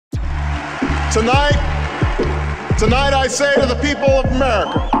Tonight I say to the people of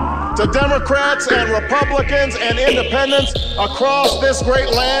America, to Democrats and Republicans and independents across this great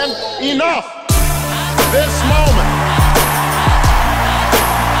land, enough. This moment,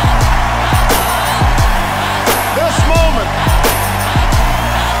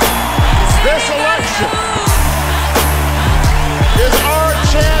 this election is our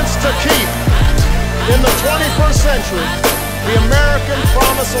chance to keep, in the 21st century, the American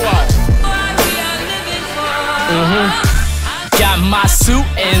promise alive. Got my suit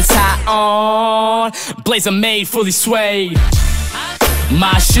and tie on, blazer made fully suede,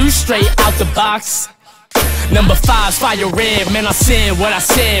 my shoes straight out the box. Number 5's fire red, man, I said what I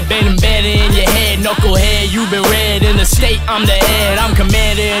said. Been embedded in your head, knucklehead, you been red in the state. I'm the head, I'm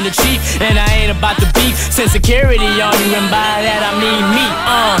commander in the chief, and I ain't about to beef. Send security on you, and by that I mean me.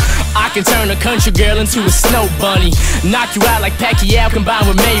 I can turn a country girl into a snow bunny, knock you out like Pacquiao combined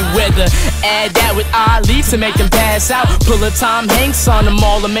with Mayweather. Add that with Ali to make them pass out. Pull a Tom Hanks on them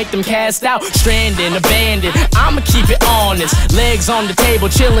all to make them cast out. Stranded, abandoned, I'ma keep it honest. Legs on the table,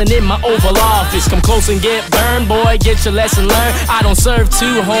 chilling in my Oval Office. Come close and get burned, boy, get your lesson learned. I don't serve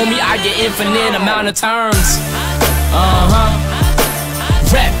two, homie, I get infinite amount of terms.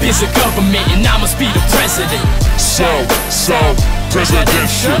 Rap is a government and I must be the president. So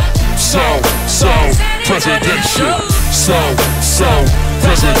presidential. So presidential. So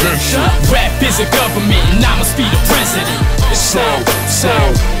presidential. Rap is a government and I must be the president. So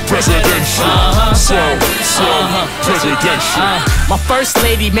presidential. Presidential. My first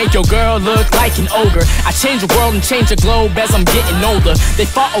lady make your girl look like an ogre. I change the world and change the globe as I'm getting older. They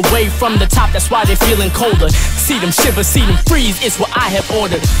far away from the top, that's why they're feeling colder. See them shiver, see them freeze, it's what I have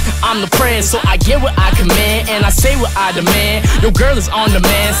ordered. I'm the prayer, so I get what I command, and I say what I demand. Your girl is on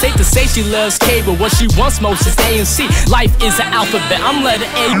demand, safe to say she loves cable. What she wants most is AMC. Life is an alphabet, I'm letter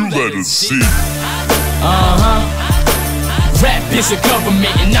A, you letter C. Rap is a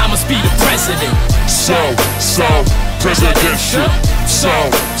government and I must be the president. So presidential. So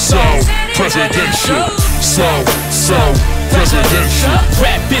presidential. So presidential.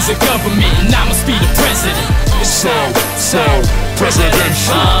 Rap is a government and I must be the president. So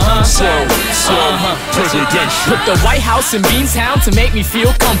presidential. Presidential. Put the White House in Beantown to make me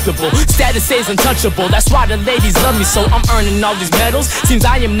feel comfortable. Status stays untouchable, that's why the ladies love me. So I'm earning all these medals, seems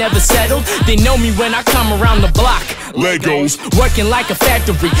I am never settled. They know me when I come around the block. Legos, working like a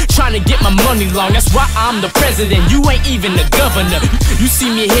factory, trying to get my money long. That's why I'm the president, you ain't even the governor. You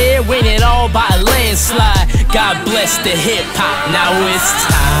see me here, winning all by a landslide. God bless the hip-hop, now it's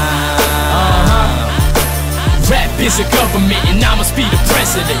time. Rap is a government and I must be the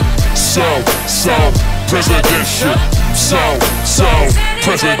president. So presidential. So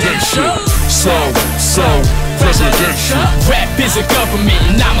presidential. So presidential. Rap is a government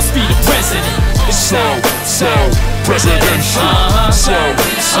and I must be the president. So presidential.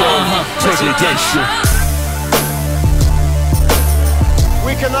 Presidential.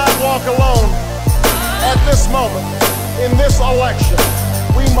 We cannot walk alone at this moment in this election.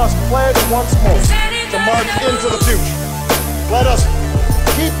 We must pledge once more to march into the future. Let us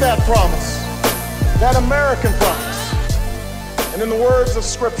keep that promise, that American promise, and in the words of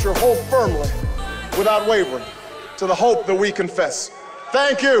Scripture, hold firmly, without wavering, to the hope that we confess.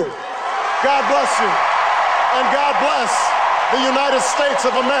 Thank you. God bless you. And God bless the United States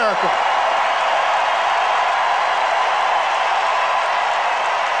of America.